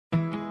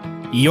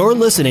You're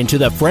listening to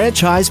the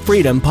Franchise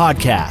Freedom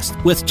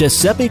Podcast with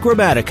Giuseppe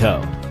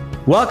Grammatico.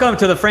 Welcome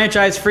to the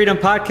Franchise Freedom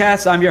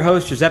Podcast. I'm your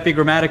host, Giuseppe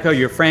Grammatico,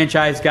 your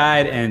franchise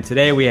guide. And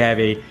today we have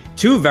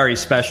two very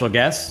special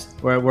guests.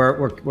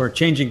 We're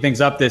changing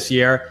things up this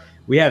year.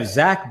 We have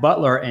Zach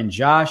Butler and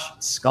Josh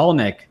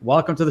Skulnick.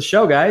 Welcome to the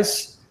show,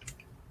 guys.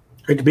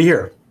 Great to be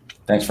here.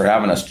 Thanks for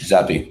having us,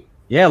 Giuseppe.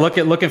 Yeah,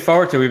 looking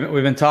forward to it.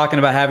 We've been talking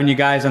about having you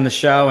guys on the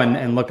show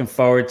and looking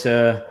forward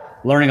to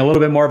learning a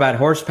little bit more about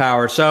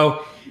horsepower.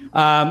 So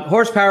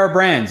horsepower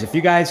brands, if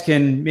you guys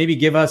can maybe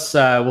give us,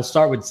 we'll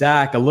start with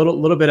Zach, a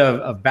little bit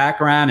of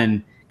background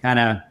and kind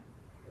of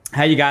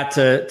how you got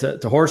to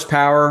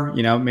horsepower,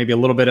 maybe a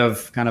little bit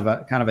of kind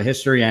of a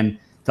history, and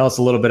tell us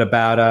a little bit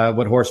about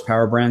what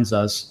Horsepower Brands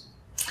does.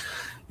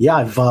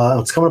 Yeah,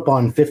 it's coming up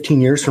on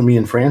 15 years for me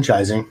in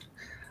franchising.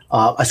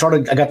 I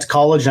got to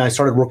college and I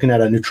started working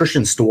at a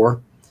nutrition store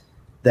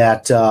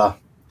that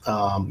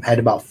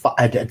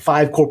had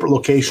 5 corporate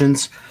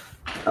locations.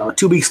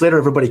 2 weeks later,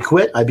 everybody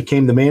quit. I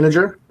became the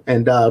manager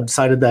and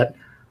decided that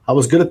I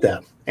was good at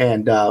that,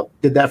 and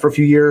did that for a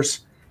few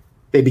years.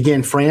 They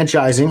began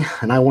franchising,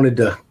 and I wanted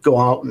to go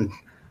out and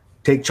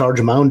take charge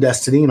of my own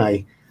destiny. And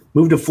I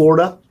moved to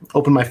Florida,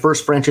 opened my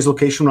first franchise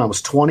location when I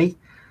was 20.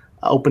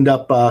 I opened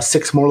up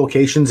 6 more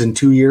locations in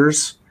 2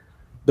 years,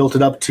 built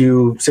it up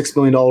to $6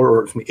 million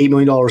or $8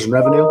 million in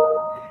revenue.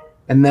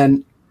 And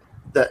then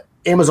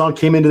Amazon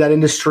came into that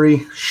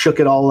industry, shook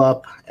it all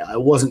up. I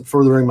wasn't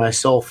furthering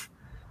myself,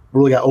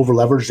 really got over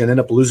leveraged and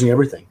ended up losing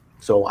everything.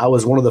 So I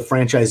was one of the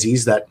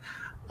franchisees that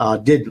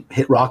did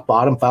hit rock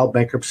bottom, filed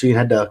bankruptcy, and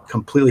had to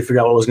completely figure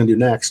out what I was going to do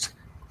next.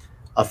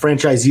 A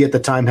franchisee at the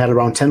time had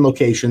around 10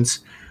 locations,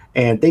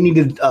 and they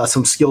needed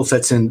some skill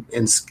sets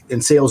in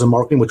sales and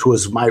marketing, which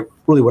was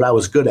really what I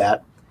was good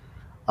at.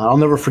 I'll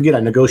never forget, I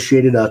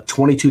negotiated a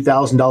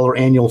 $22,000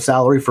 annual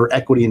salary for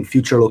equity in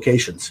future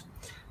locations.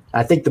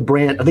 I think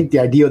the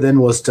idea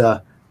then was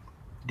to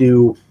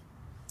do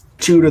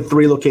 2 to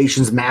 3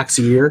 locations max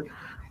a year.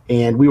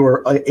 And we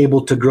were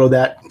able to grow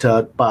that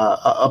to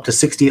up to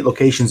 68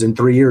 locations in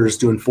 3 years,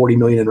 doing $40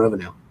 million in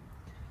revenue.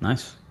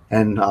 Nice.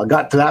 And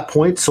got to that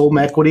point, sold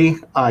my equity.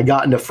 I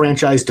got into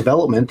franchise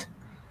development,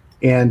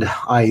 and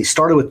I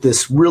started with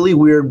this really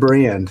weird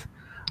brand.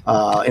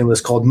 It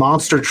was called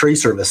Monster Tree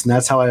Service, and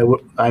that's how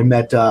I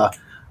met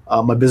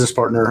my business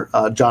partner,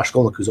 Josh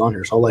Skulnick, who's on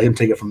here. So I'll let him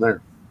take it from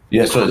there.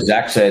 Yeah, so as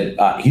Zach said,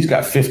 he's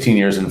got 15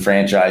 years in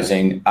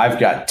franchising. I've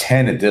got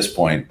 10 at this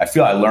point. I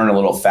feel I learn a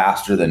little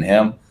faster than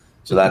him.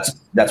 So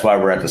that's why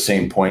we're at the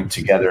same point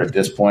together at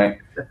this point.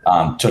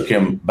 Took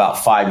him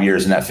about 5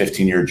 years in that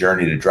 15-year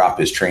journey to drop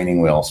his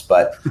training wheels.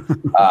 But,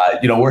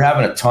 we're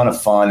having a ton of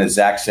fun. As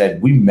Zach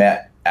said, we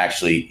met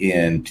actually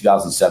in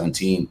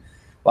 2017.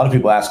 A lot of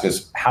people ask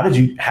us, how did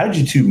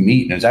you two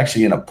meet? And it was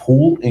actually in a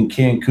pool in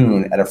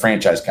Cancun at a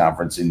franchise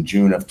conference in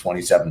June of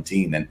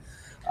 2017.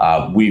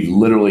 And we've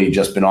literally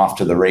just been off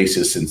to the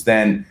races since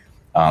then.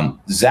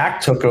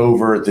 Zach took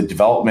over the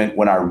development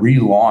when I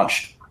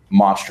relaunched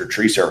Monster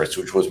Tree Service,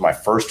 which was my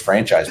first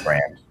franchise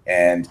brand.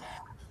 And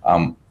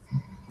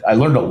I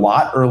learned a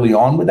lot early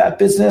on with that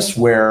business,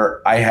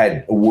 where I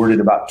had awarded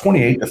about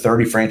 28 to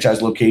 30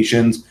 franchise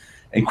locations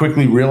and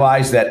quickly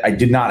realized that I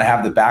did not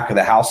have the back of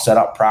the house set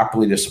up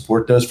properly to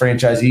support those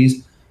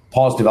franchisees.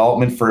 Paused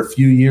development for a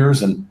few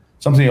years. And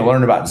something I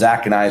learned about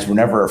Zach and I is we're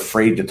never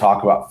afraid to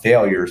talk about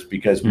failures,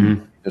 because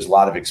there's a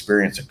lot of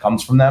experience that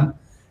comes from them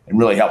and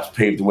really helps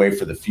pave the way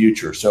for the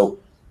future. So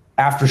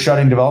after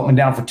shutting development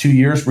down for 2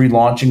 years,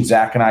 relaunching,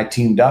 Zach and I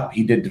teamed up.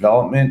 He did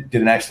development,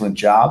 did an excellent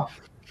job.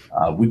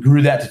 We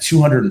grew that to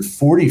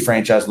 240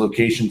 franchise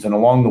locations, and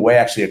along the way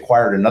actually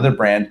acquired another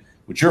brand,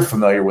 which you're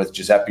familiar with,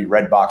 Giuseppe,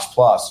 Redbox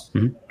Plus,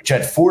 which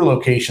had 4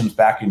 locations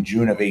back in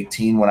June of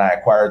 18 when I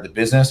acquired the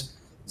business.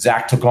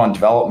 Zach took on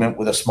development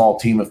with a small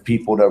team of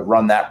people to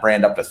run that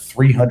brand up to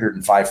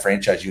 305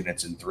 franchise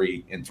units in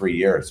three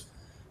years.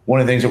 One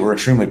of the things that we're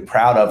extremely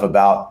proud of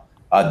about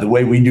the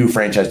way we do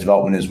franchise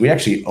development is we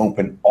actually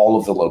open all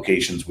of the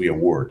locations we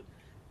award.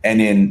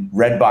 And in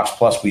Redbox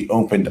Plus, we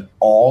opened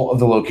all of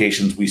the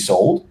locations we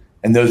sold.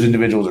 And those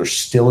individuals are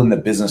still in the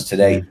business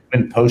today,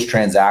 even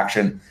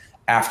post-transaction,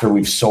 after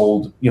we've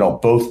sold,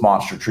 both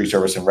Monster Tree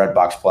Service and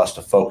Redbox Plus,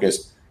 to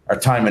focus our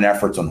time and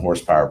efforts on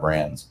Horsepower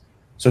Brands.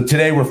 So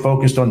today we're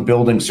focused on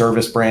building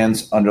service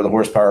brands under the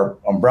Horsepower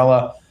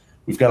umbrella.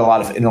 We've got a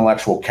lot of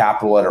intellectual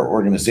capital at our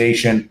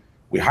organization.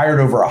 We hired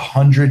over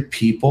 100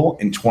 people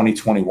in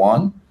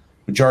 2021.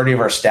 Majority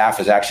of our staff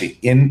is actually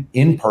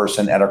in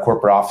person at our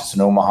corporate office in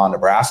Omaha,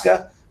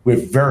 Nebraska. We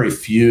have very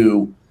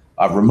few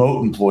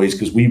remote employees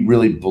because we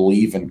really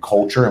believe in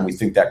culture, and we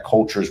think that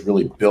culture is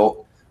really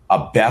built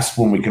best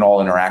when we can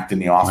all interact in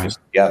the office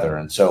together.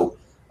 And so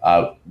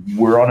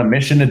we're on a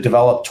mission to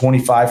develop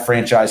 25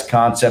 franchise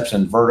concepts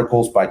and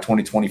verticals by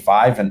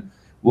 2025. And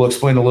we'll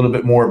explain a little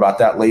bit more about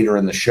that later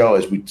in the show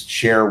as we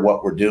share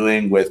what we're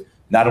doing with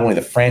not only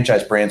the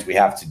franchise brands we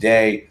have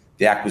today,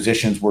 the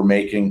acquisitions we're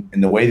making,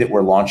 and the way that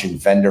we're launching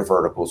vendor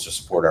verticals to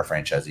support our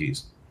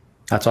franchisees.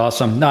 That's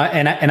awesome. No,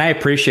 and I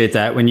appreciate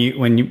that.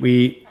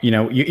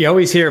 You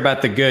always hear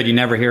about the good, you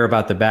never hear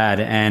about the bad.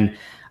 And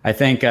I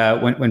think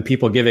when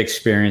people give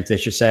experience, they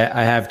should say,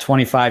 I have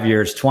 25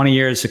 years, 20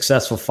 years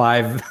successful,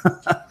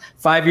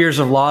 5 years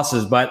of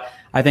losses. But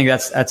I think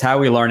that's how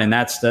we learn. And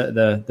that's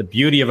the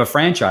beauty of a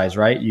franchise,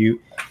 right? You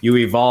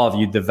evolve,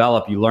 you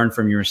develop, you learn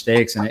from your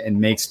mistakes, and it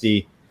makes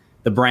the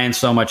brand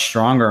so much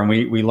stronger. And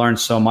we learned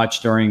so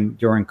much during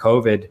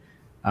COVID,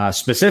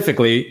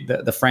 specifically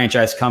the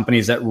franchise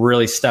companies that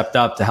really stepped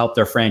up to help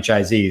their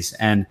franchisees.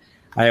 And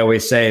I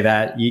always say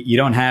that you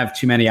don't have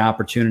too many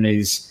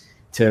opportunities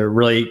to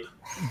really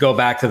go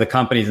back to the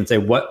companies and say,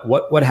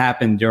 what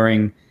happened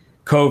during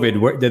COVID?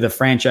 Where did the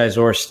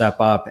franchisor step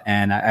up?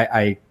 And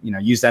I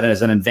use that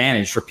as an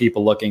advantage for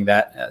people looking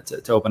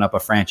to open up a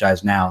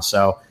franchise now.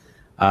 So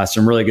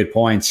some really good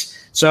points.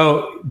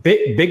 So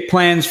big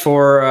plans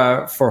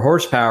for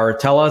Horsepower.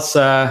 Tell us,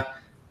 I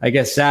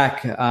guess,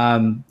 Zach,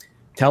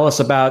 tell us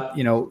about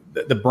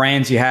the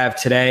brands you have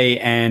today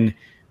and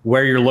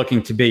where you're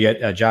looking to be.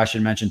 Josh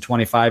had mentioned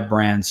 25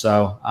 brands.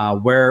 So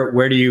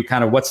where do you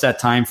what's that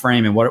time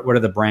frame, and what are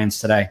the brands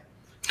today?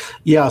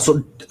 Yeah,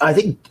 so I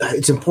think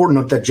it's important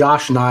to note that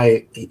Josh and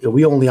I,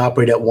 we only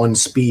operate at one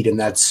speed, and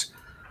that's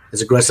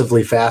as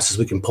aggressively fast as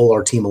we can pull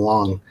our team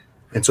along.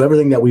 And so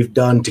everything that we've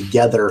done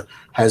together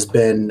has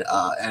been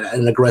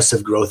an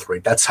aggressive growth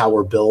rate. That's how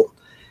we're built.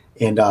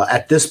 And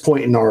at this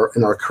point in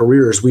our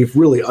careers, we've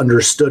really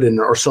understood and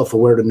are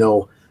self-aware to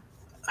know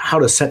how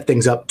to set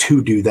things up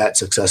to do that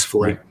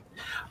successfully.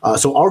 Right.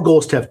 So our goal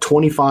is to have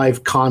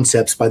 25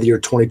 concepts by the year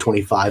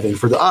 2025. And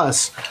for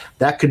us,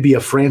 that could be a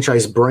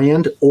franchise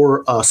brand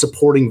or a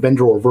supporting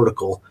vendor or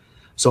vertical.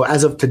 So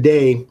as of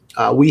today,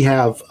 we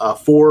have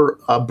 4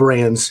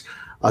 brands,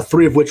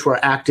 3 of which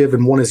were active,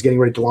 and 1 is getting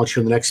ready to launch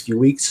here in the next few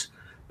weeks.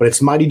 But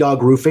it's Mighty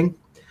Dog Roofing,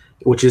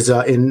 which is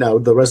in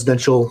the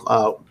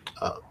residential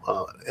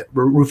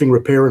roofing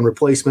repair and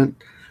replacement.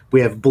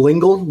 We have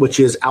Blingle, which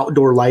is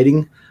outdoor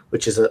lighting,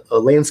 which is a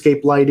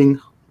landscape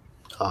lighting,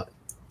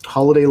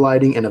 holiday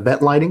lighting, and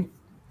event lighting.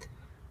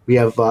 We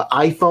have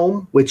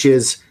iFoam, which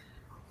is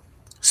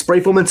spray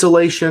foam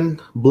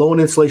insulation, blow-in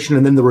insulation,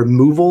 and then the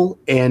removal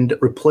and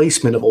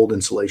replacement of old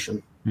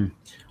insulation.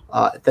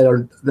 Then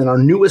our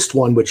newest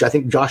one, which I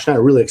think Josh and I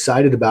are really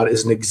excited about,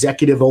 is an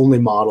executive-only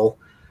model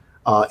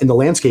in the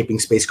landscaping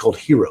space called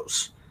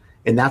Heroes.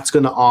 And that's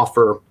going to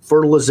offer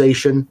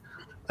fertilization,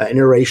 and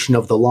aeration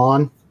of the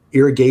lawn,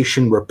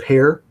 irrigation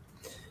repair,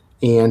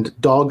 and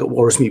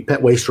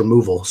pet waste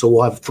removal. So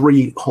we'll have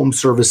 3 home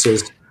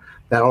services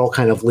that all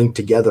kind of link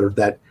together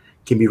that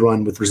can be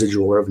run with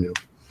residual revenue.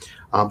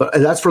 But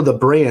that's for the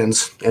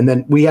brands. And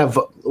then we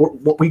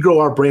grow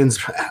our brands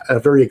at a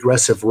very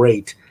aggressive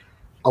rate.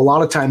 A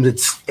lot of times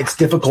it's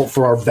difficult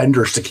for our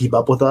vendors to keep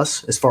up with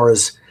us as far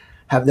as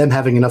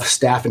having enough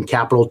staff and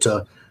capital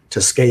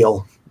to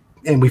scale.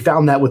 And we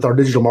found that with our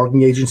digital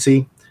marketing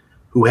agency,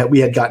 we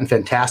had gotten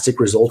fantastic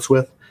results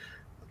with.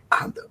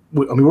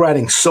 We're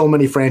adding so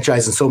many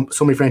franchises and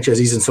so many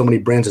franchisees and so many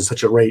brands at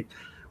such a rate,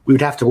 we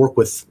would have to work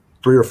with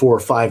 3 or 4 or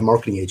 5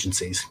 marketing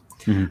agencies.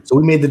 Mm-hmm. So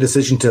we made the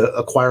decision to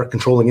acquire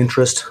controlling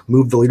interest,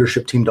 move the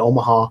leadership team to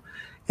Omaha,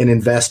 and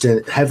invest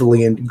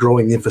heavily in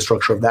growing the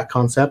infrastructure of that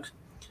concept.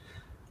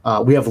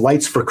 We have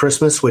Lights for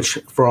Christmas, which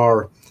for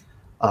our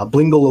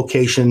Blingle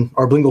location,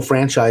 our Blingle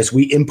franchise,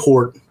 we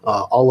import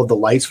all of the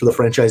lights for the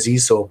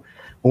franchisees. So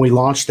when we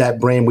launched that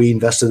brand, we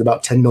invested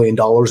about $10 million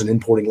in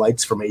importing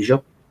lights from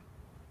Asia.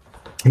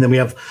 And then we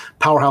have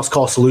Powerhouse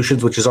Call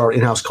Solutions, which is our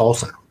in-house call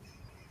center.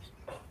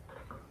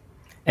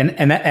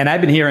 And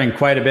I've been hearing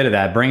quite a bit of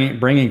that,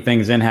 bringing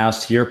things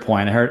in-house. To your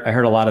point, I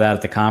heard a lot of that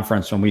at the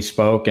conference when we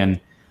spoke, and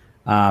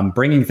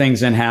bringing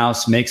things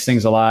in-house makes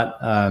things a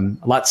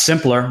lot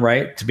simpler,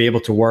 right? To be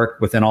able to work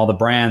within all the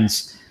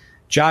brands.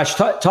 Josh,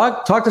 talk to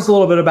us a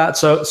little bit about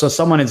so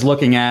someone is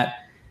looking at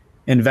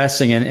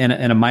investing in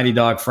a Mighty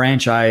Dog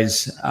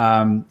franchise.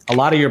 A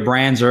lot of your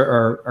brands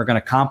are going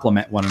to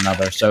complement one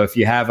another. So if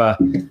you have a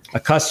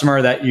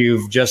customer that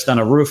you've just done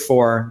a roof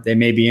for, they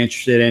may be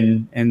interested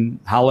in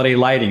holiday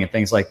lighting and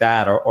things like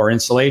that, or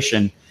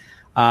insulation.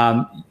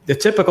 The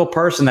typical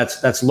person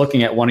that's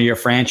looking at one of your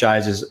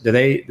franchises, do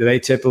they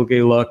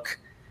typically look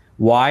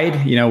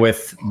wide,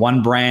 with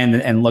one brand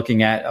and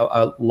looking at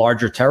a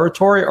larger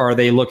territory, or are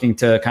they looking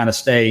to kind of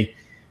stay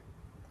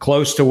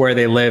close to where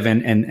they live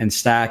and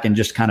stack and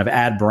just kind of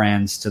add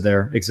brands to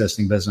their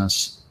existing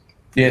business?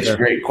 Yeah, it's a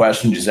great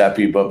question,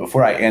 Giuseppe. But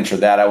before I answer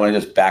that, I want to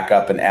just back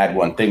up and add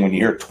one thing. When you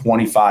hear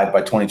 25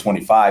 by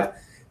 2025,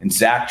 and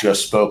Zach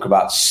just spoke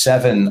about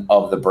 7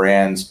 of the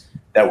brands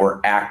that were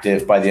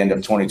active by the end of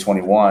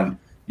 2021,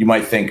 you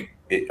might think,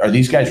 are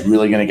these guys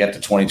really going to get to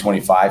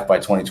 2025 by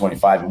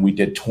 2025? And we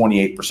did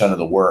 28% of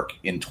the work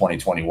in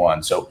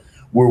 2021. So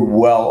we're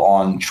well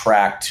on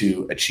track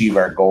to achieve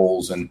our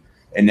goals and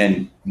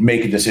then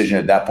make a decision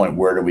at that point,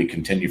 where do we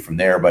continue from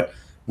there? But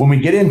when we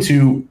get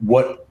into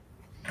what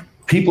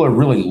people are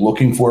really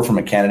looking for from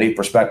a candidate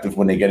perspective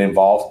when they get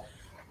involved,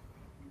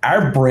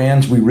 our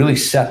brands, we really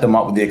set them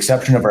up, with the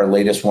exception of our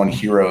latest one,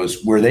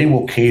 Heroes, where they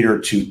will cater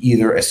to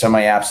either a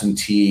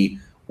semi-absentee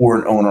or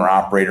an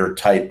owner-operator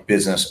type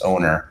business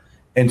owner.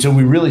 And so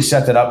we really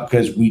set that up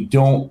because we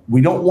don't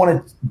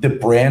want the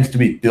brands to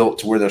be built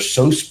to where they're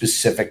so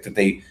specific that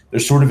they're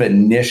sort of a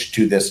niche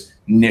to this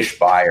niche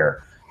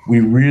buyer.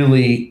 We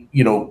really,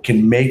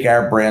 can make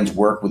our brands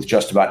work with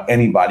just about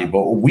anybody.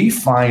 But what we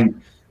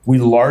find we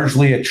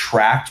largely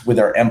attract with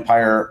our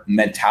empire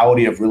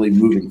mentality of really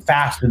moving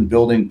fast and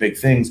building big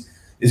things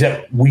is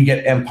that we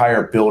get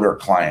empire builder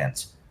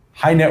clients,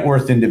 high net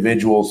worth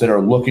individuals that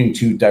are looking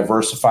to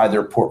diversify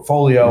their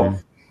portfolio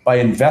by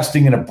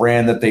investing in a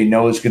brand that they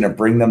know is going to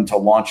bring them to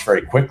launch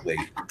very quickly.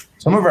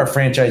 Some of our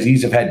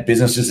franchisees have had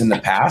businesses in the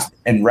past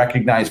and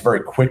recognize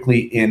very quickly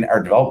in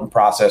our development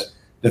process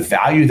the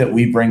value that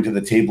we bring to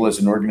the table as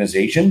an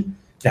organization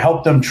to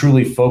help them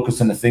truly focus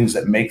on the things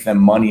that make them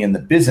money in the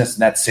business,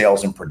 and that's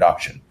sales and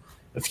production.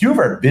 A few of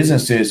our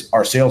businesses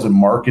are sales and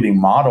marketing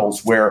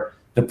models where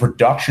the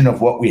production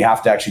of what we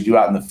have to actually do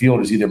out in the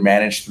field is either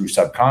managed through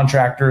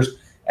subcontractors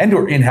and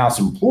or in-house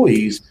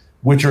employees,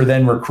 which are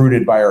then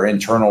recruited by our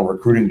internal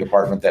recruiting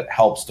department that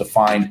helps to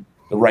find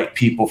the right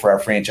people for our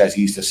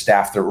franchisees to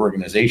staff their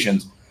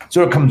organizations.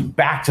 So it comes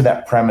back to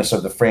that premise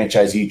of the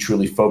franchisee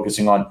truly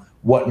focusing on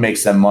what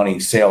makes them money,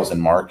 sales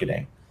and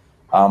marketing.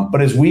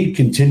 But as we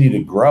continue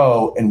to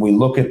grow and we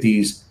look at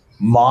these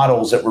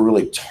models that were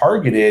really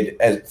targeted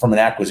from an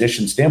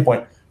acquisition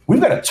standpoint, we've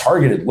got a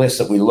targeted list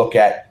that we look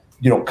at,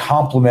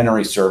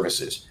 complementary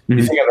services. Mm-hmm.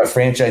 You think of a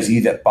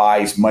franchisee that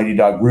buys Mighty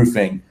Dog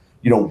Roofing,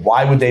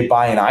 why would they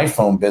buy an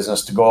iPhone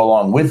business to go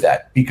along with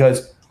that?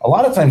 Because a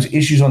lot of times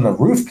issues on the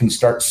roof can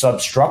start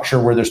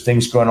substructure where there's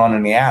things going on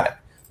in the attic.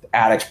 The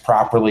attic's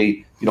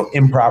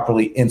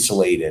improperly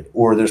insulated,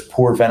 or there's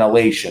poor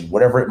ventilation,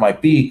 whatever it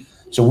might be.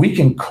 So we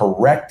can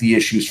correct the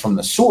issues from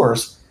the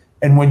source.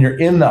 And when you're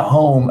in the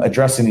home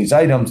addressing these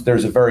items,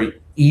 there's a very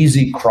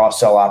easy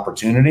cross-sell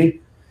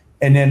opportunity.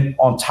 And then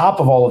on top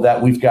of all of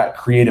that, we've got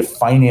creative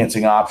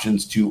financing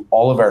options to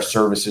all of our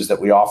services that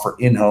we offer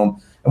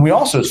in-home. And we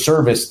also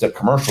service the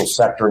commercial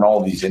sector in all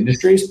of these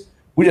industries.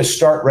 We just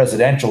start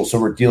residential, so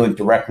we're dealing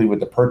directly with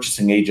the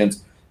purchasing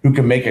agents who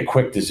can make a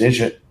quick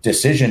decision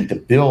to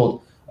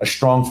build a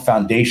strong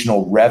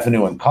foundational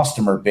revenue and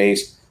customer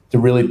base to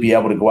really be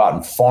able to go out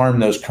and farm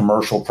those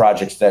commercial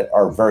projects that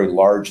are very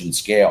large in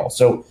scale.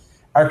 So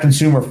our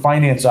consumer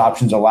finance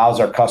options allows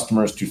our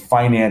customers to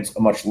finance a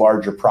much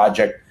larger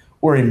project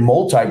or a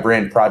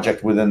multi-brand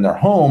project within their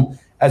home,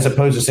 as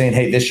opposed to saying,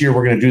 hey, this year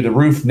we're going to do the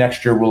roof,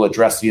 next year we'll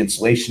address the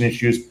insulation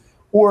issues,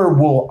 or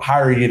we'll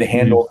hire you to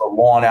handle the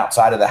lawn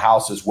outside of the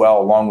house as well,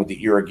 along with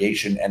the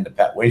irrigation and the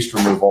pet waste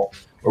removal,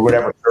 or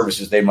whatever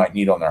services they might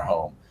need on their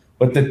home.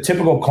 But the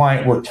typical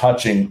client we're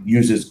touching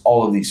uses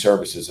all of these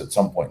services at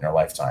some point in their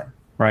lifetime.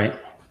 Right.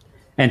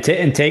 And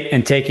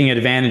taking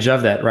advantage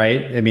of that,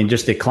 right? I mean,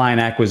 just the client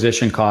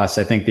acquisition costs.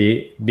 I think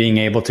being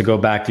able to go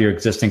back to your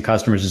existing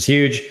customers is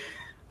huge.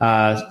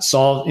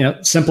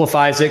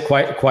 Simplifies it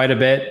quite a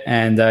bit,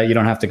 and you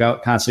don't have to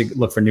go constantly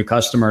look for new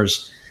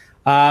customers.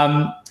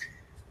 What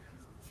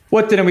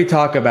didn't we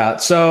talk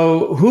about?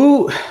 So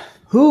who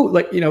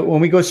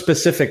when we go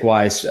specific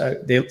wise,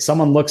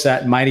 someone looks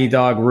at Mighty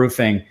Dog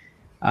Roofing.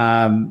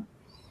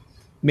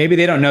 Maybe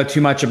they don't know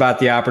too much about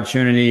the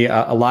opportunity.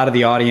 A lot of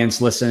the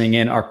audience listening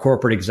in are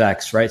corporate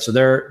execs, right? So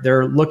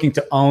they're looking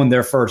to own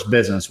their first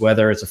business,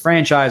 whether it's a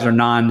franchise or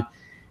non.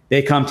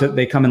 They come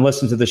and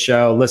listen to the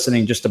show,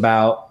 listening just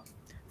about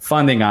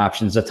funding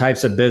options, the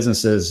types of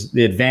businesses,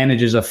 the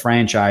advantages of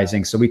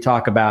franchising. So we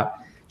talk about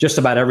just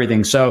about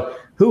everything. So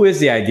who is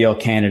the ideal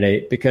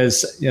candidate?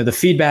 Because the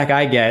feedback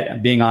I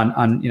get being on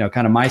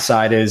kind of my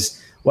side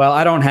is, well,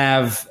 I don't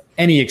have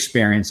any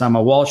experience. I'm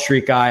a Wall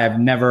Street guy. I've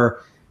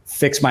never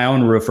fixed my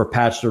own roof or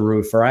patched a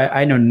roof, or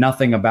I know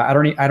nothing about.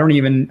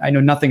 I know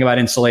nothing about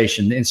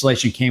insulation. The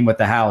insulation came with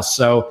the house.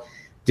 So,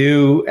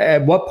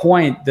 at what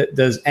point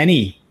does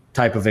any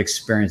type of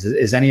experience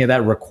is any of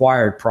that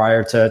required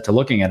prior to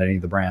looking at any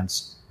of the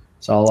brands?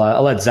 So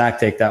I'll let Zach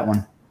take that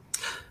one.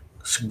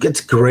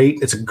 It's great.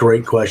 It's a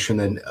great question,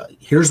 and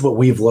here's what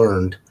we've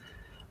learned.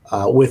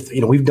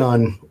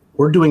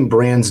 We're doing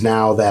brands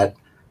now that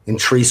in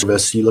tree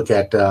service. You look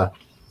at the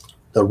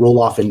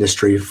roll-off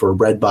industry for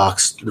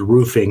Redbox, the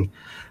roofing.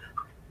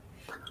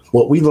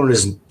 What we learned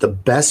is the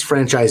best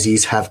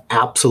franchisees have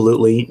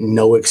absolutely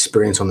no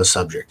experience on the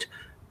subject,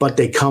 but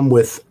they come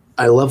with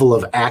a level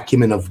of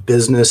acumen of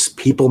business,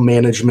 people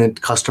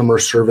management, customer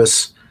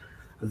service.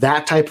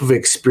 That type of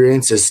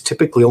experience is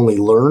typically only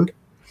learned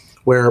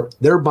where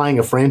they're buying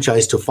a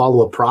franchise to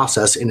follow a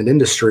process in an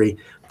industry.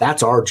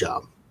 That's our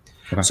job.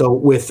 Okay. So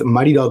with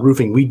Mighty Dog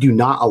Roofing, we do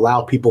not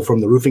allow people from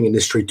the roofing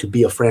industry to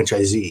be a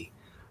franchisee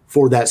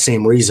for that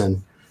same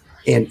reason.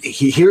 And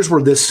here's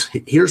where this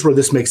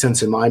makes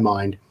sense in my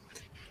mind.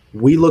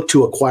 We look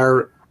to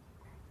acquire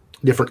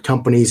different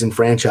companies and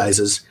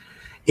franchises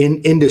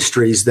in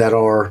industries that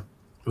are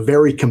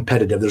very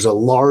competitive. There's a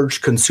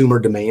large consumer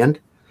demand,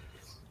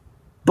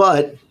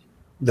 but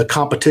the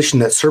competition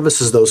that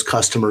services those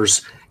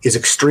customers is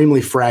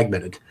extremely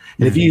fragmented.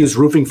 And if you use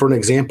roofing for an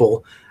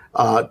example,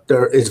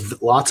 there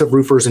is lots of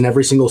roofers in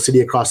every single city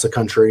across the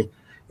country.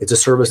 It's a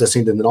service that's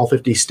seen in all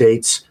 50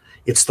 states.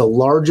 It's the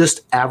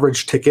largest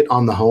average ticket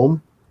on the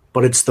home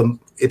but it's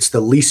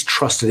the least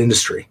trusted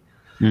industry.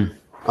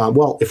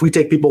 Well, if we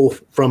take people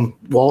from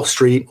Wall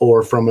Street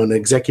or from an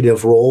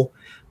executive role,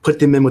 put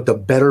them in with a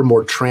better,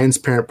 more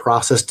transparent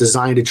process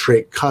designed to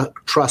create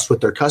trust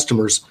with their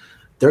customers,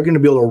 they're going to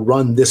be able to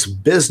run this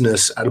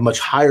business at a much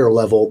higher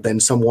level than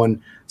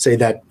someone, say,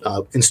 that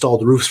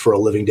installed roofs for a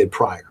living did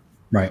prior.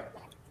 Right.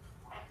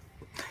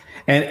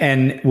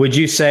 And would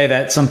you say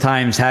that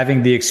sometimes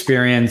having the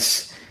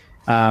experience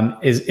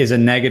is a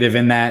negative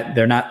in that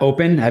they're not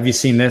open? Have you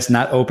seen this?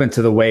 Not open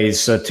to the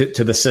ways,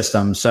 to the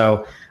system.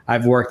 So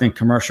I've worked in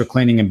commercial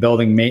cleaning and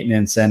building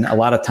maintenance, and a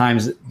lot of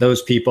times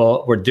those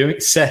people were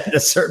set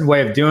a certain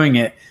way of doing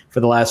it for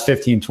the last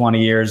 15,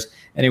 20 years.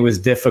 And it was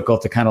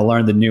difficult to kind of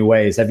learn the new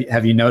ways.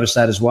 Have you noticed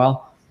that as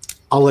well?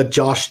 I'll let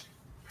Josh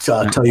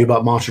tell you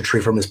about Monster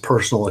Tree from his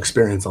personal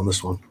experience on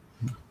this one.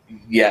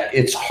 Yeah,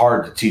 it's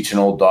hard to teach an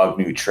old dog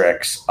new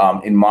tricks.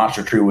 In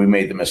Monster Tree, we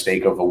made the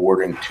mistake of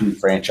awarding 2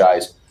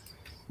 franchise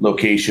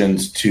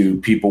locations to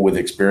people with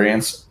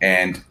experience,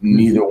 and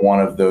neither one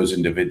of those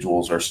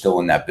individuals are still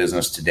in that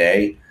business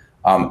today.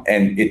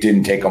 And it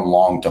didn't take them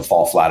long to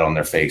fall flat on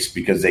their face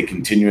because they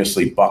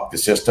continuously buck the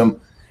system.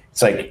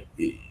 It's like,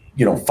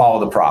 follow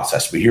the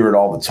process. We hear it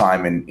all the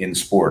time in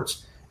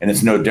sports, and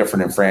it's no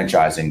different in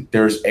franchising.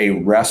 There's a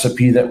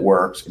recipe that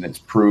works, and it's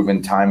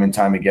proven time and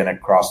time again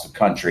across the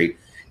country.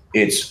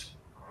 It's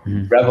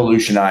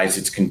revolutionized.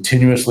 It's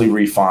continuously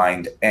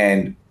refined,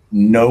 and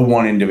no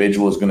one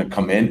individual is going to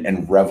come in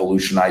and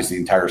revolutionize the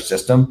entire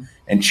system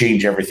and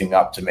change everything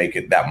up to make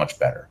it that much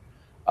better.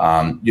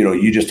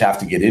 You just have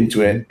to get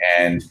into it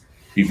and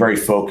be very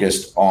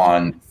focused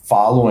on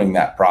following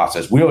that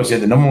process. We always say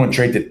the number one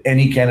trait that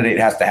any candidate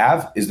has to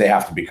have is they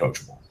have to be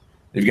coachable.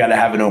 They've got to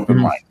have an open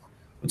mind.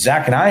 What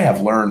Zach and I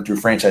have learned through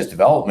franchise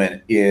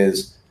development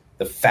is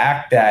the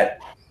fact that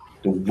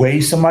the way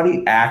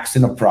somebody acts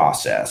in a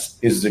process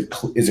is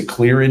a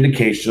clear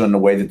indication on the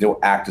way that they'll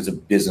act as a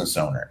business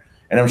owner.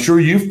 And I'm sure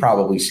you've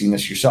probably seen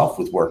this yourself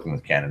with working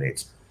with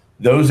candidates.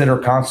 Those that are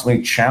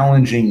constantly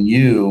challenging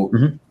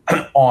you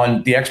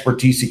on the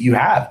expertise that you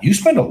have. You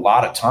spend a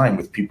lot of time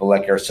with people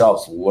like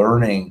ourselves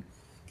learning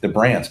the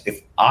brands.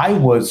 If I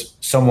was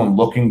someone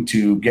looking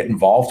to get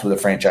involved with a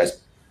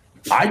franchise,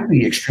 I'd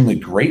be extremely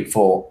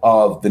grateful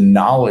of the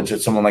knowledge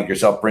that someone like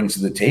yourself brings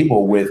to the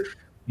table with,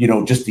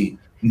 just the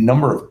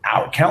number of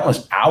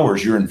countless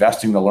hours you're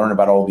investing to learn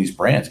about all these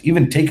brands.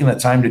 Even taking the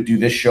time to do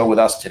this show with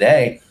us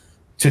today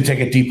to take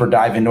a deeper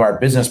dive into our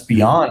business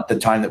beyond the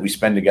time that we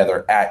spend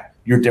together at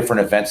your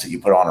different events that you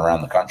put on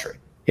around the country.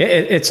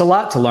 It's a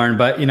lot to learn,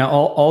 but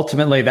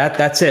ultimately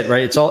that's it,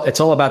 right? It's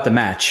all about the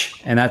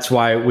match, and that's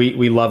why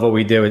we love what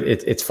we do.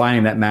 It's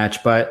finding that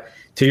match. But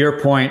to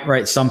your point,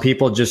 right? Some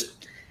people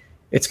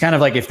it's kind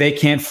of like if they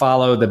can't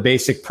follow the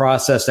basic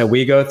process that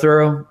we go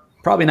through,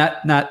 probably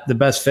not the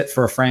best fit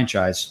for a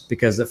franchise,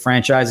 because the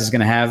franchise is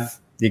going to have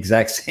the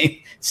exact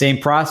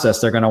same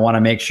process. They're going to want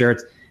to make sure,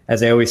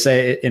 as I always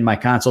say in my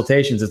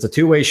consultations, it's a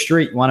two-way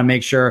street. You want to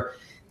make sure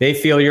they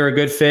feel you're a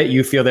good fit,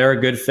 you feel they're a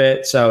good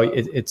fit. So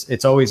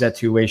it's always that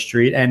two-way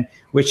street, and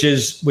which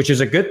is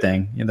a good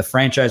thing. The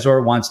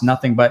franchisor wants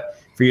nothing but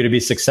for you to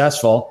be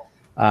successful,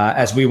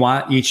 as we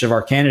want each of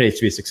our candidates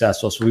to be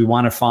successful. So we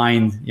want to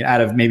find, out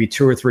of maybe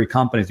 2 or 3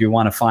 companies, we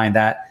want to find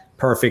that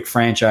perfect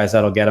franchise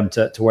that'll get them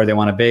to where they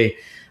want to be.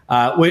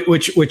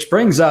 Which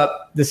brings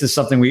up, this is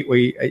something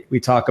we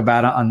talk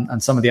about on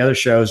some of the other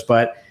shows,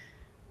 but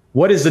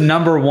what is the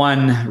number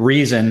one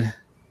reason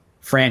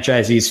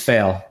franchisees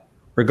fail?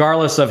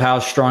 Regardless of how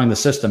strong the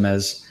system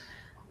is,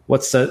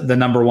 what's the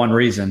number one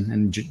reason?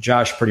 And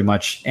Josh pretty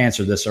much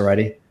answered this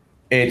already.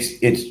 I'm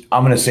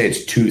going to say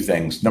it's 2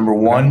 things. Number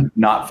one,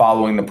 not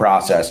following the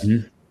process.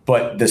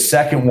 But the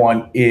second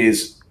one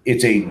is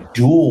it's a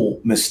dual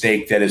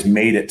mistake that is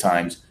made at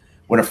times.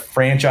 When a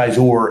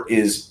franchisor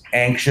is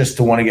anxious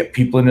to want to get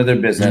people into their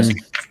business,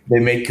 they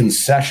make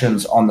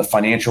concessions on the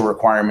financial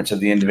requirements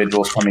of the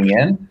individuals coming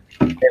in.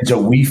 And so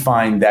we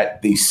find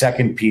that the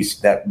second piece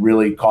that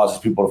really causes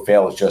people to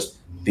fail is just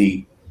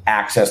the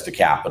access to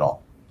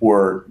capital,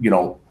 or,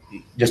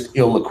 just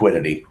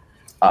illiquidity.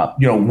 One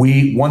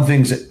of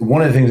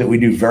the things that we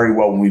do very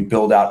well when we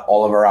build out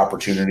all of our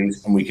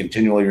opportunities and we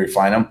continually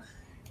refine them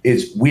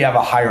is we have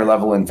a higher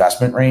level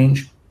investment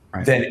range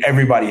than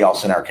everybody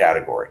else in our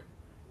category.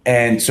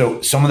 And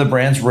so some of the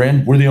brands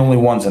we're the only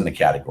ones in the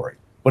category,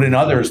 but in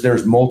others,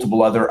 there's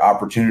multiple other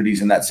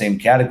opportunities in that same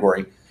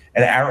category.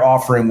 And our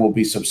offering will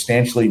be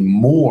substantially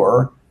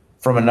more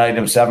from an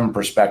item 7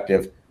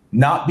 perspective,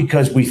 not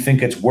because we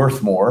think it's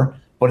worth more,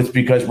 but it's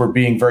because we're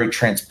being very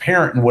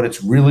transparent in what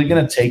it's really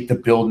going to take to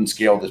build and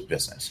scale this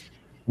business.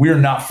 We are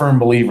not firm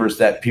believers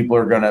that people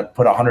are going to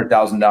put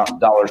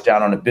 $100,000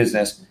 down on a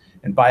business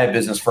and buy a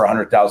business for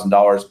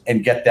 $100,000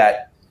 and get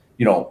that,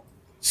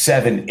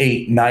 7,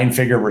 8,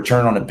 9-figure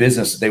return on a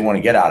business that they want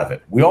to get out of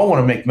it. We all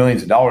want to make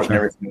millions of dollars in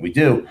everything that we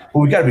do, but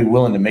we got to be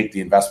willing to make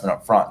the investment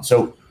up front.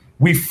 So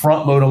we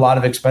front load a lot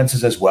of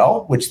expenses as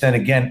well, which then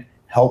again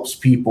helps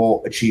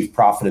people achieve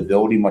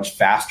profitability much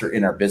faster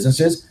in our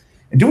businesses.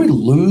 And do we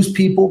lose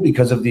people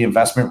because of the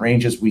investment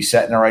ranges we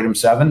set in our item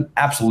 7?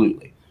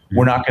 Absolutely.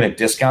 We're not going to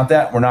discount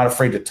that. We're not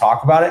afraid to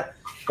talk about it.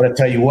 But I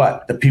tell you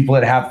what, the people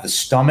that have the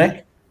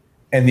stomach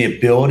and the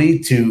ability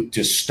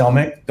to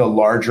stomach the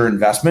larger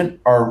investment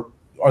are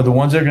the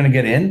ones that are going to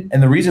get in.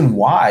 And the reason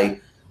why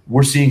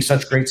we're seeing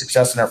such great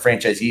success in our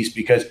franchisees,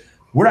 because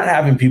we're not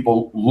having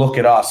people look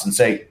at us and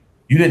say,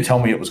 you didn't tell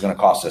me it was going to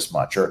cost this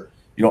much, or,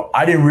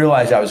 I didn't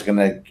realize I was going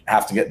to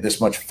have to get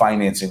this much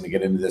financing to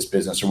get into this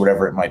business, or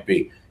whatever it might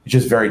be. It's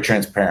just very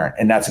transparent.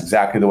 And that's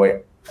exactly the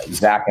way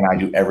Zach and I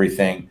do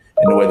everything,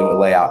 and the way that we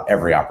lay out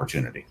every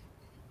opportunity.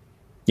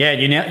 Yeah,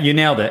 you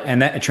nailed it.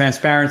 And that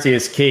transparency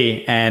is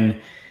key. And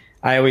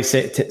I always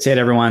say to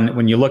everyone,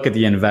 when you look at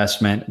the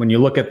investment, when you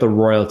look at the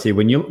royalty,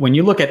 when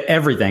you look at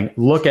everything,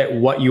 look at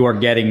what you are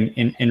getting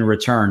in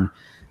return.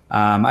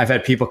 I've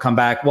had people come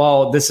back,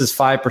 well, this is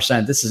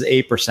 5%, this is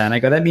 8%. I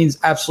go, that means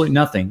absolutely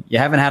nothing. You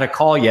haven't had a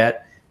call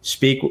yet.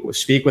 Speak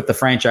with the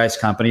franchise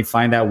company,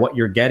 find out what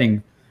you're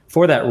getting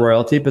for that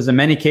royalty, because in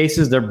many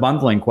cases they're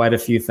bundling quite a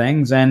few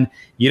things, and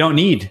you don't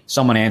need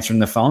someone answering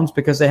the phones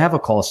because they have a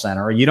call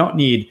center, or you don't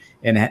need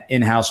an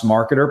in-house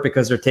marketer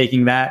because they're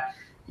taking that,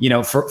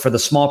 for the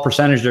small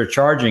percentage they're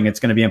charging, it's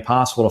going to be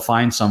impossible to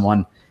find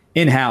someone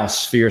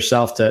in-house for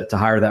yourself to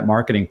hire that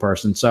marketing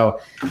person.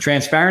 So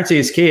transparency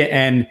is key.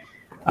 And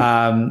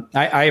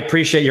I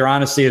appreciate your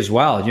honesty as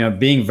well,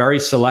 being very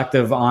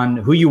selective on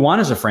who you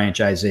want as a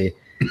franchisee.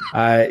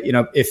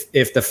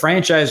 If the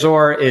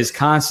franchisor is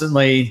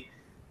constantly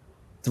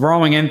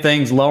throwing in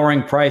things,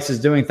 lowering prices,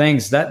 doing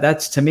things,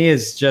 that's to me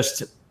is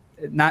just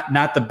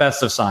not the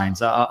best of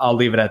signs. I'll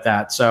leave it at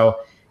that. So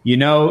you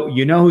know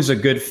who's a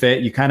good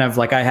fit. You kind of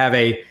like, I have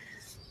a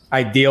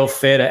ideal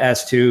fit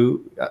as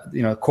to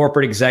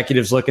corporate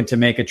executives looking to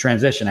make a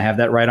transition. I have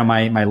that right on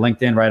my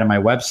LinkedIn, right on my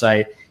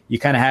website. You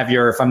kind of have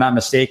your, if I'm not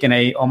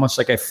mistaken, almost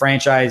like a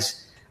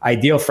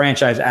ideal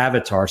franchise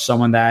avatar,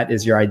 someone that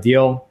is your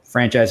ideal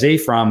franchisee,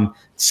 from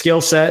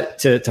skill set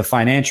to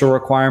financial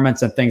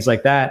requirements and things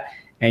like that.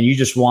 And you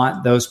just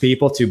want those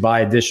people to buy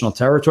additional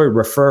territory,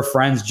 refer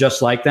friends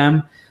just like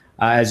them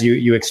as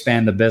you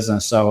expand the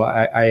business. So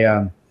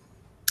I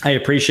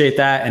appreciate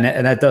that.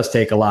 And that does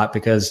take a lot,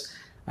 because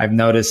I've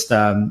noticed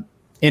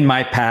in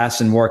my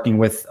past and working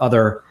with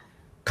other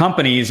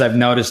companies, I've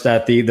noticed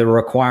that the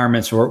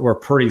requirements were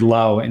pretty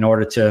low in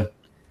order to,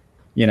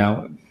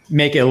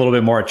 make it a little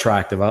bit more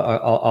attractive.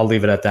 I'll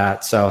leave it at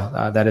that.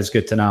 So that is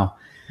good to know.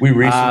 We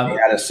recently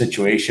had a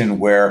situation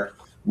where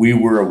we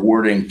were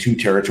awarding 2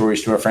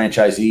 territories to a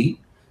franchisee,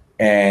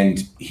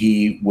 and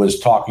he was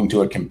talking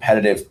to a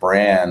competitive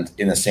brand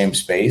in the same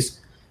space.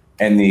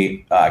 And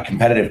the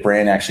competitive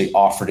brand actually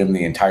offered him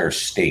the entire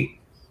state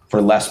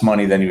for less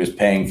money than he was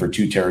paying for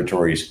 2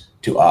 territories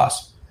to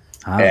us.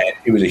 And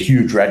it was a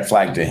huge red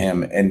flag to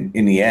him. And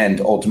in the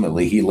end,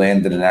 ultimately, he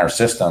landed in our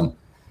system,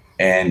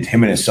 and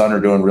him and his son are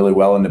doing really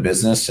well in the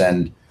business.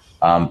 And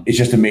it's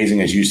just amazing,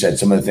 as you said,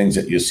 some of the things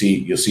that you'll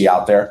see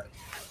out there.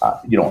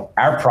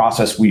 Our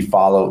process we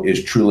follow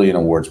is truly an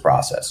awards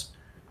process.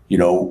 We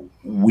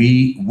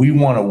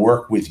want to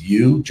work with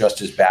you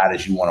just as bad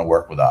as you want to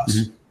work with us.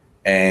 Mm-hmm.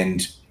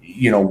 And,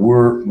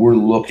 we're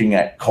looking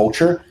at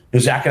culture.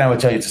 Zach and I would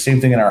tell you it's the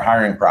same thing in our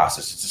hiring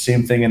process. It's the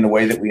same thing in the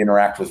way that we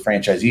interact with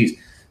franchisees.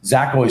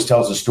 Zach always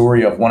tells the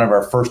story of one of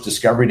our first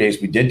discovery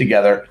days we did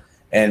together.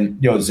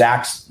 And,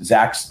 Zach's,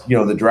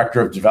 the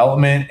director of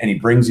development, and he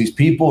brings these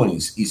people, and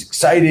he's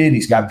excited.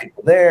 He's got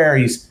people there.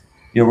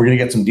 We're going to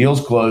get some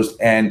deals closed.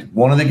 And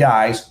one of the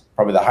guys,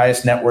 probably the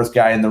highest net worth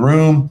guy in the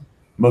room,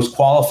 most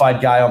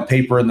qualified guy on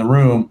paper in the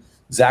room,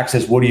 Zach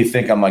says, "What do you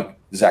think?" I'm like,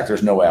 "Zach,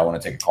 there's no way I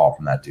want to take a call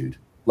from that dude.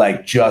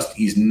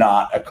 He's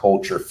not a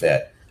culture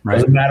fit. Right.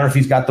 Doesn't matter if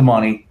he's got the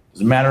money.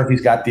 Doesn't matter if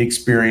he's got the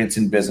experience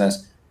in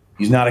business.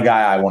 He's not a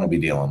guy I want to be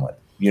dealing with."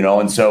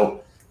 And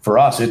so for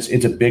us,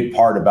 it's a big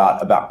part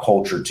about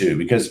culture too,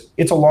 because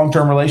it's a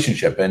long-term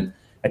relationship. And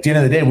at the end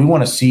of the day, we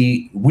want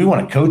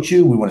to coach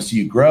you. We want to see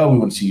you grow. We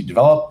want to see you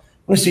develop.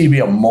 We want to see you be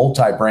a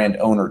multi-brand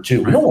owner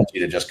too. We don't want you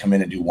to just come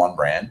in and do one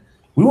brand.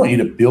 We want you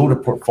to build a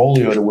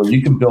portfolio to where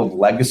you can build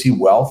legacy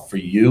wealth for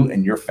you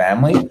and your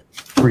family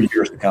for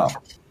years to come.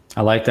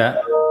 I like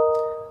that.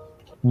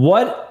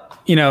 What,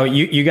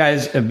 you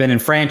guys have been in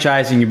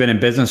franchising, you've been in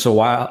business a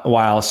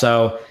while.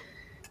 So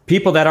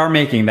people that are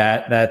making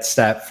that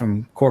step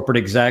from corporate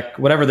exec,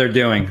 whatever they're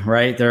doing,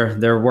 right?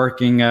 They're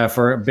working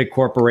for a big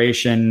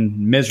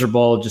corporation,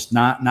 miserable, just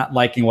not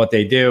liking what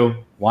they do,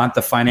 want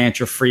the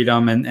financial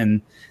freedom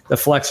and the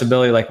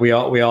flexibility like we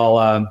all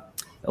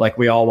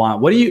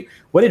want.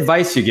 What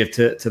advice do you give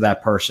to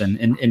that person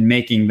in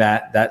making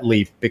that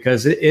leap?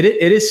 Because it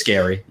is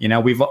scary.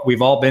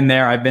 We've all been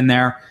there. I've been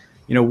there.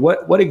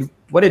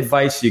 What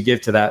advice do you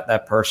give to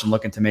that person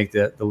looking to make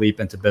the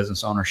leap into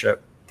business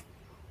ownership?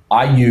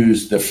 I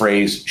use the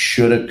phrase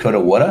shoulda, coulda,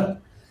 woulda.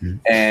 Mm-hmm.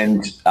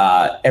 And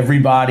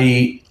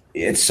everybody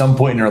at some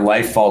point in their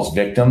life falls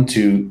victim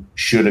to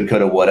shoulda,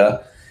 coulda,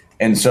 woulda.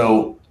 And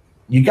so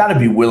you got to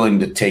be willing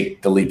to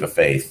take the leap of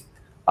faith.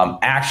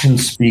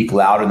 Actions speak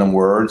louder than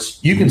words.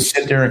 You can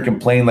sit there and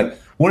complain. Like,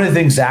 one of the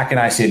things Zach and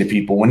I say to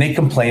people when they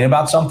complain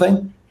about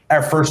something,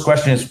 our first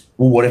question is,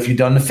 well, what have you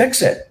done to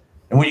fix it?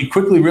 And what you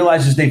quickly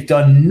realize is they've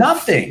done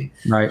nothing.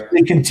 Right.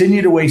 They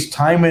continue to waste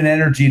time and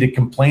energy to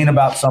complain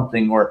about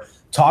something or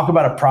talk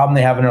about a problem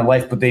they have in their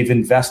life, but they've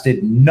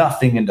invested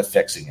nothing into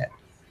fixing it.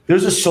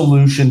 There's a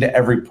solution to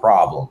every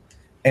problem.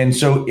 And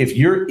so if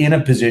you're in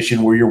a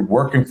position where you're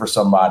working for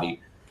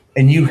somebody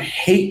and you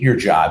hate your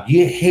job,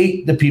 you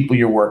hate the people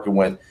you're working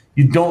with,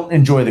 you don't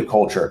enjoy the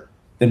culture,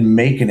 then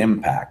make an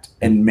impact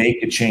and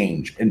make a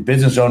change. And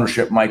business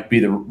ownership might be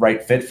the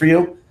right fit for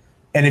you.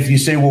 And if you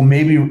say, well,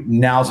 maybe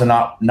now's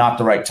not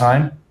the right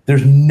time,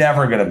 there's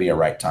never going to be a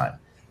right time.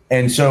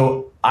 And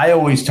so I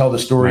always tell the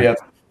story of,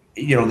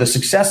 the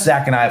success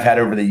Zach and I have had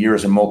over the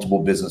years in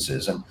multiple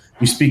businesses, and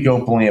we speak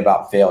openly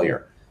about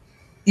failure.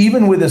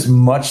 Even with as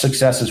much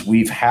success as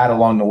we've had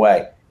along the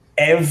way,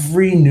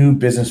 every new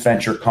business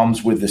venture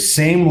comes with the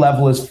same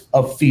level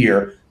of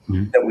fear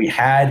that we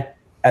had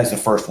as the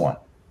first one.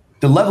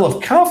 The level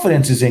of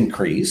confidence is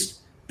increased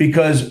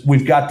because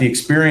we've got the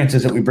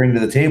experiences that we bring to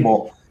the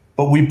table,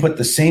 but we put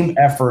the same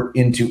effort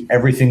into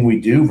everything we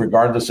do,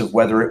 regardless of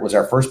whether it was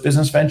our first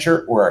business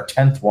venture or our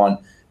 10th one,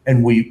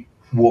 and we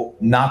will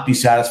not be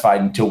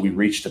satisfied until we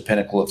reach the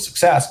pinnacle of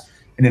success.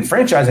 And in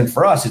franchising,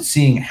 for us, it's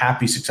seeing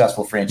happy,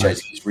 successful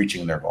franchisees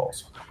reaching their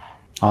goals.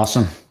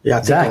 Awesome.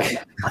 Yeah,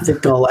 Zach. I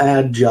think I'll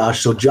add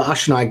Josh. So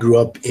Josh and I grew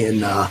up in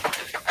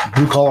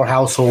blue-collar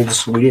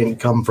households. We didn't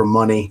come from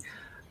money,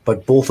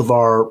 but both of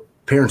our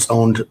parents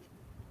owned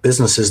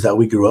businesses that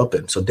we grew up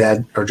in. So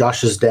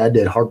Josh's dad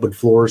did hardwood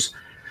floors.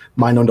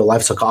 Mine owned a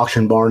livestock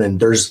auction barn. And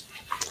there's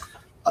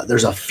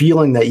a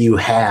feeling that you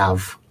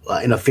have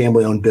in a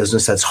family-owned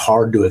business that's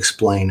hard to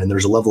explain. And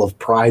there's a level of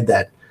pride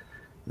that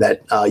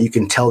you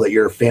can tell that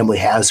your family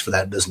has for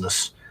that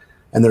business.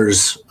 And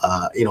there's,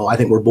 I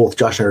think we're both,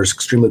 Josh and I, are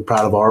extremely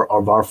proud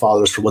of our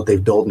fathers for what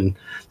they've built and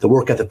the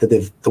work ethic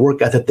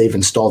that they've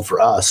installed for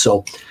us.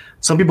 So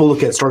some people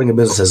look at starting a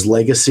business as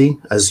legacy,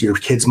 as your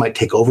kids might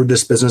take over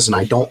this business. And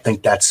I don't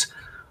think that's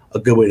a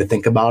good way to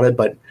think about it.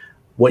 But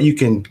what you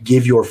can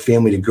give your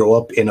family to grow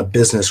up in a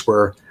business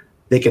where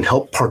they can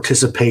help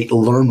participate,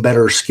 learn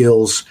better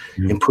skills,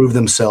 improve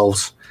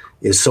themselves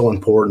is so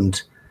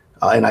important.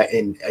 And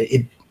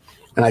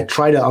I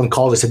try to, on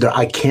calls, I said,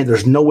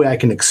 there's no way I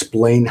can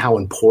explain how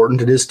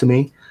important it is to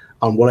me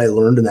on what I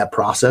learned in that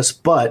process.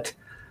 But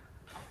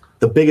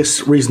the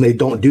biggest reason they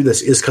don't do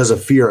this is because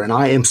of fear. And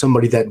I am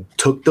somebody that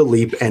took the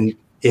leap and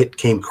it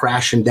came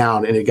crashing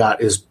down and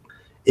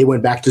it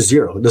went back to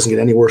zero. It doesn't get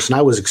any worse. And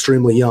I was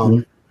extremely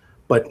young,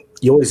 but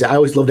I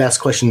always love to ask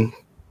the question,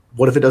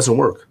 what if it doesn't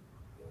work?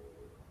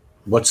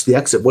 What's the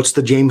exit? What's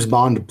the James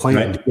Bond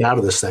plan to get out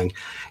of this thing?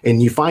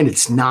 And you find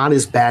it's not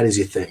as bad as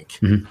you think.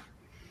 Mm-hmm.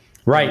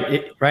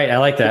 Right. I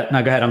like that.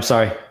 No, go ahead. I'm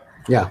sorry.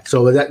 Yeah.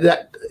 So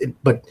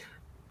but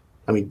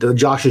I mean, the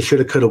Josh's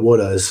shoulda, coulda,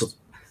 woulda is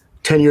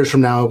 10 years from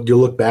now, you'll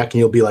look back and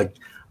you'll be like,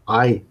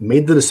 I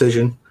made the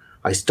decision,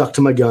 I stuck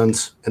to my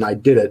guns and I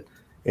did it.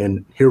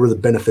 And here were the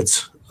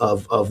benefits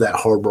of that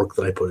hard work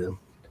that I put in.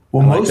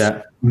 Well,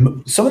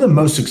 some of the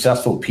most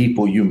successful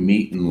people you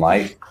meet in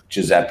life,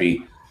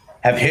 Giuseppe,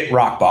 have hit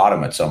rock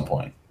bottom at some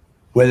point,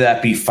 whether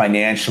that be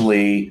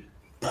financially,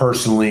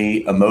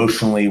 personally,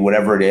 emotionally,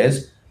 whatever it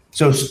is.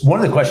 So one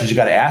of the questions you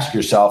got to ask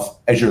yourself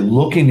as you're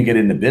looking to get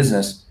into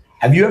business,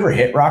 have you ever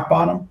hit rock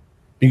bottom?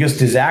 Because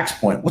to Zach's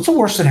point, what's the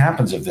worst that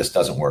happens if this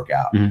doesn't work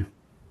out? Mm-hmm.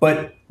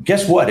 But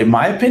guess what? In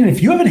my opinion,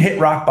 if you haven't hit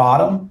rock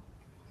bottom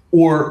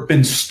or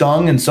been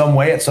stung in some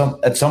way at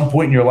some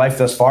point in your life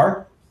thus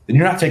far, then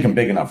you're not taking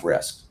big enough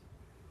risks.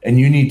 And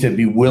you need to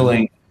be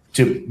willing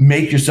to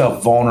make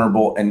yourself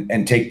vulnerable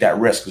and take that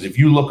risk. Because if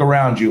you look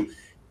around you,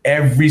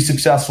 every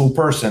successful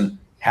person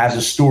has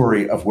a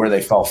story of where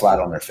they fell flat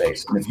on their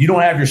face. And if you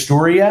don't have your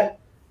story yet,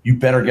 you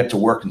better get to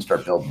work and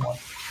start building one.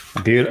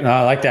 Beautiful.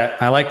 I like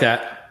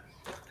that.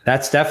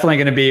 That's definitely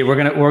going to be, we're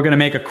going to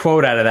make a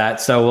quote out of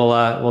that. So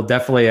we'll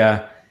definitely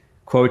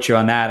quote you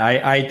on that.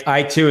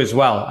 I too as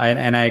well.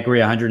 And I agree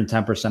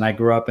 110%. I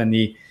grew up in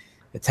the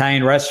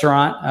Italian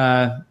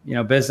restaurant,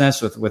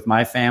 business with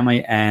my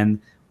family, and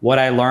what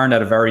I learned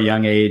at a very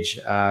young age,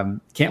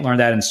 can't learn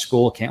that in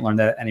school, can't learn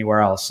that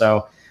anywhere else.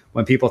 So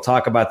when people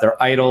talk about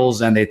their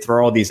idols and they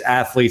throw all these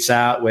athletes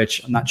out,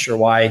 which I'm not sure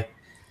why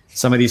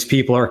some of these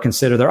people are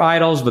considered their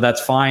idols, but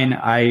that's fine.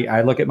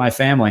 I look at my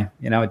family,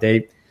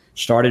 they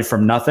started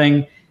from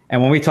nothing.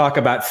 And when we talk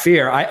about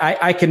fear,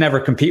 I can never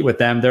compete with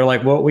them. They're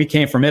like, well, we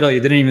came from Italy,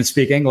 didn't even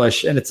speak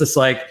English. And it's just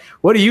like,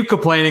 what are you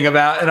complaining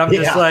about? And I'm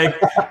just like,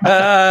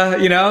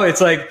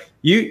 it's like,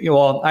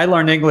 I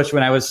learned English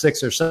when I was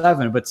 6 or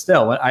 7, but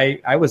still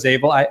I was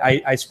able,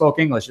 I spoke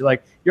English.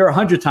 You're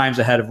 100 times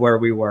ahead of where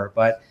we were.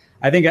 But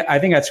I think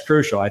that's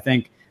crucial. I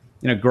think,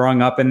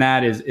 growing up in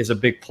that is a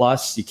big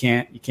plus. You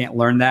can't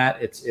learn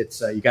that.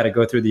 It's you got to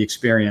go through the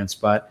experience,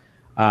 but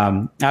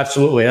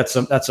absolutely.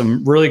 That's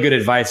some really good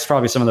advice.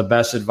 Probably some of the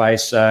best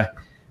advice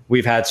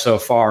we've had so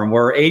far. And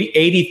we're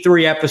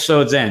 83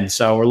 episodes in.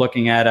 So we're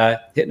looking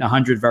at hitting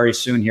 100 very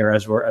soon here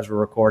as we're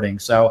recording.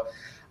 So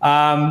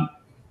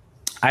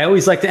I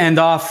always like to end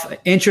off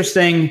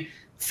interesting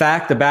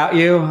fact about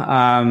you.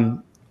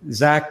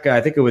 Zach,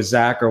 I think it was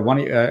Zach or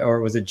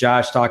or was it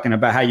Josh talking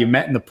about how you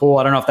met in the pool.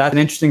 I don't know if that's an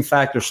interesting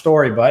fact or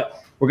story,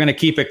 but we're going to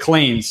keep it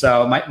clean.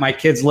 So my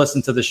kids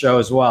listen to the show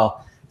as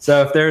well.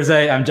 So if there's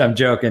I'm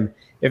joking,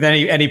 if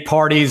any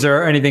parties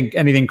or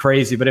anything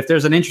crazy, but if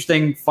there's an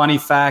interesting, funny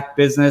fact,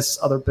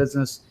 other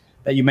business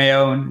that you may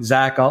own,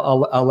 Zach,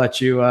 I'll let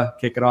you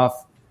kick it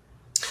off.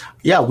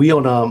 Yeah, we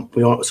own.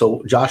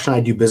 So Josh and I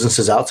do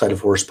businesses outside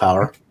of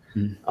Horsepower,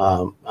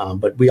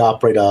 but we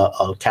operate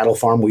a cattle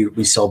farm.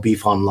 We sell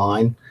beef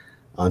online,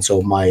 and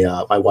so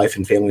my wife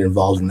and family are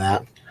involved in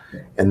that.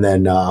 And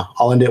then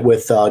I'll end it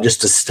with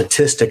just a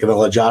statistic, and then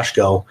I'll let Josh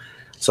go.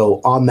 So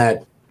on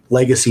that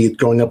legacy,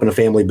 growing up in a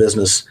family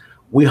business,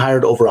 we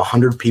hired over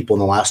 100 people in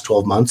the last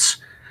 12 months.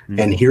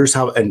 And here's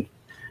how, and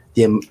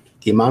the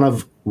amount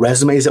of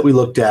resumes that we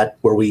looked at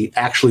where we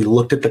actually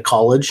looked at the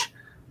college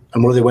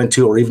and where they went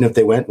to, or even if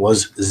they went,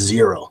 was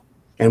zero.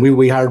 And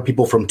we hired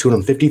people from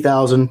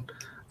 $250,000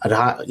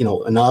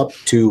 and up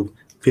to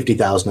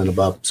 $50,000 and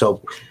above.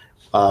 So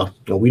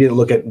we didn't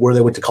look at where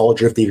they went to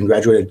college or if they even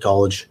graduated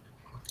college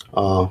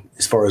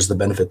as far as the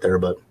benefit there.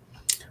 But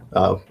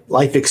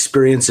life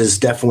experience is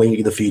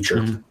definitely the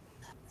future.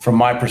 From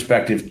my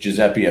perspective,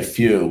 Giuseppe, a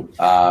few.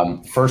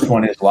 First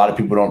one is a lot of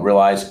people don't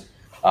realize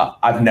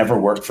I've never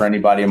worked for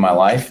anybody in my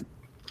life.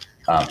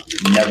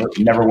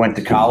 Never went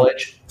to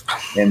college.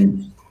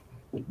 And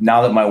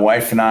now that my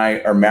wife and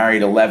I are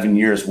married 11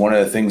 years, one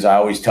of the things I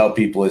always tell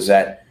people is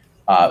that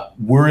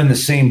we're in the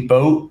same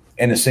boat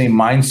and the same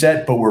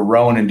mindset, but we're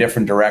rowing in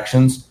different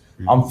directions.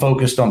 I'm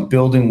focused on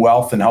building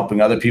wealth and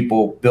helping other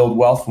people build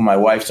wealth, when my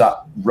wife's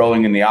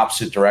rowing in the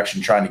opposite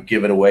direction, trying to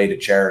give it away to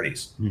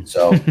charities.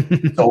 So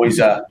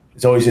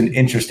it's always an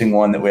interesting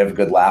one that we have a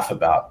good laugh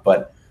about.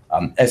 But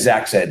as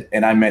Zach said,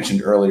 and I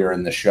mentioned earlier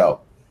in the show,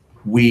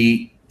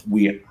 we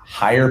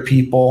hire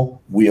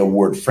people, we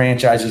award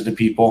franchises to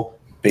people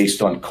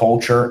based on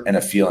culture and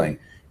a feeling.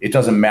 It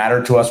doesn't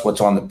matter to us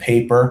what's on the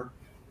paper,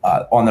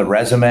 on the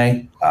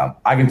resume.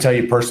 I can tell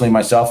you personally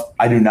myself,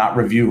 I do not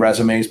review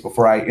resumes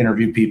before I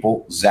interview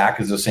people. Zach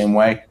is the same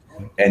way.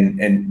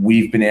 And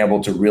we've been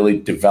able to really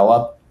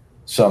develop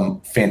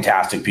some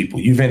fantastic people.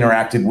 You've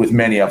interacted with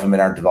many of them in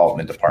our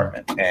development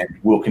department, and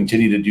we'll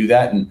continue to do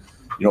that. And,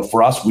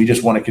 for us, we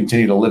just want to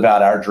continue to live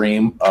out our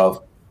dream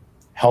of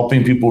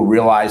helping people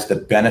realize the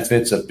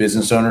benefits of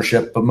business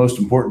ownership, but most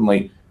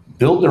importantly,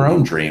 build their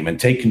own dream and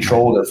take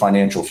control of their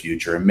financial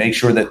future and make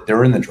sure that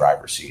they're in the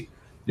driver's seat.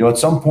 At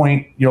some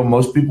point,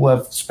 most people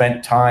have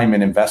spent time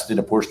and invested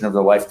a portion of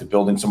their life to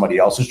building somebody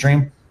else's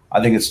dream.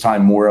 I think it's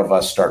time more of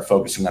us start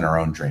focusing on our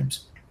own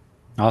dreams.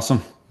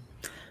 Awesome.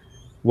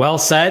 Well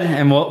said.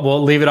 And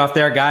we'll leave it off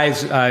there,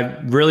 guys. I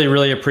really,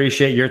 really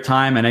appreciate your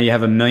time. I know you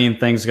have a million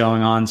things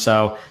going on.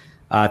 So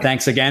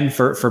thanks again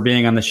for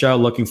being on the show.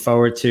 Looking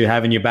forward to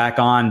having you back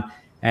on.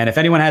 And if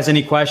anyone has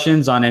any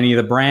questions on any of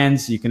the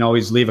brands, you can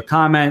always leave a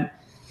comment,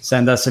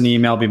 send us an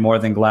email. Be more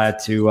than glad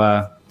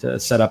to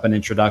set up an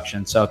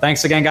introduction. So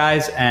thanks again,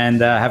 guys,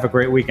 and have a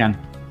great weekend.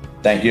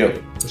 Thank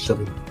you.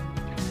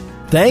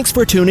 Thanks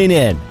for tuning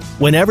in.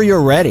 Whenever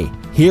you're ready,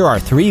 here are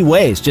 3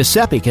 ways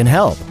Giuseppe can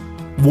help.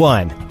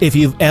 1. If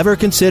you've ever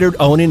considered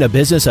owning a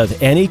business of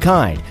any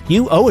kind,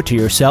 you owe it to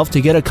yourself to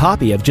get a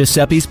copy of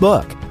Giuseppe's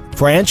book,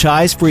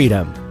 Franchise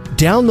Freedom.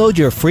 Download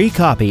your free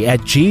copy at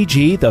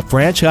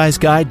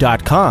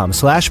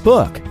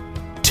ggthefranchiseguide.com/book.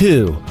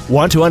 2.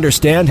 Want to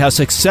understand how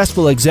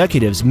successful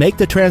executives make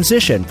the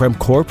transition from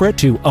corporate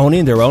to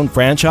owning their own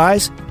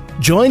franchise?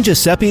 Join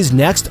Giuseppe's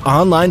next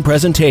online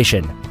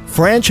presentation,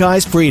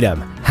 Franchise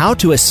Freedom: How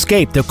to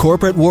Escape the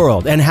Corporate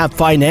World and Have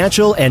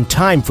Financial and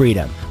Time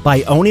Freedom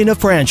by Owning a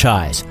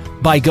Franchise,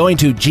 by going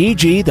to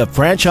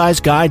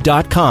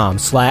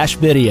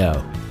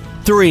ggthefranchiseguide.com/video.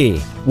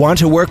 3. Want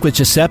to work with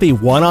Giuseppe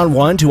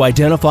one-on-one to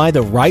identify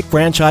the right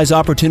franchise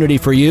opportunity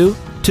for you,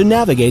 to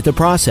navigate the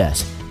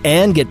process,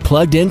 and get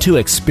plugged into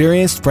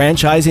experienced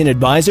franchising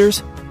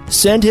advisors?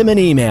 Send him an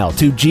email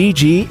to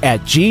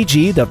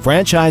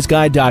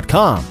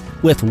gg@ggthefranchiseguide.com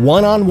with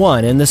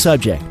one-on-one in the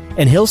subject,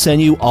 and he'll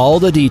send you all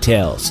the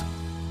details.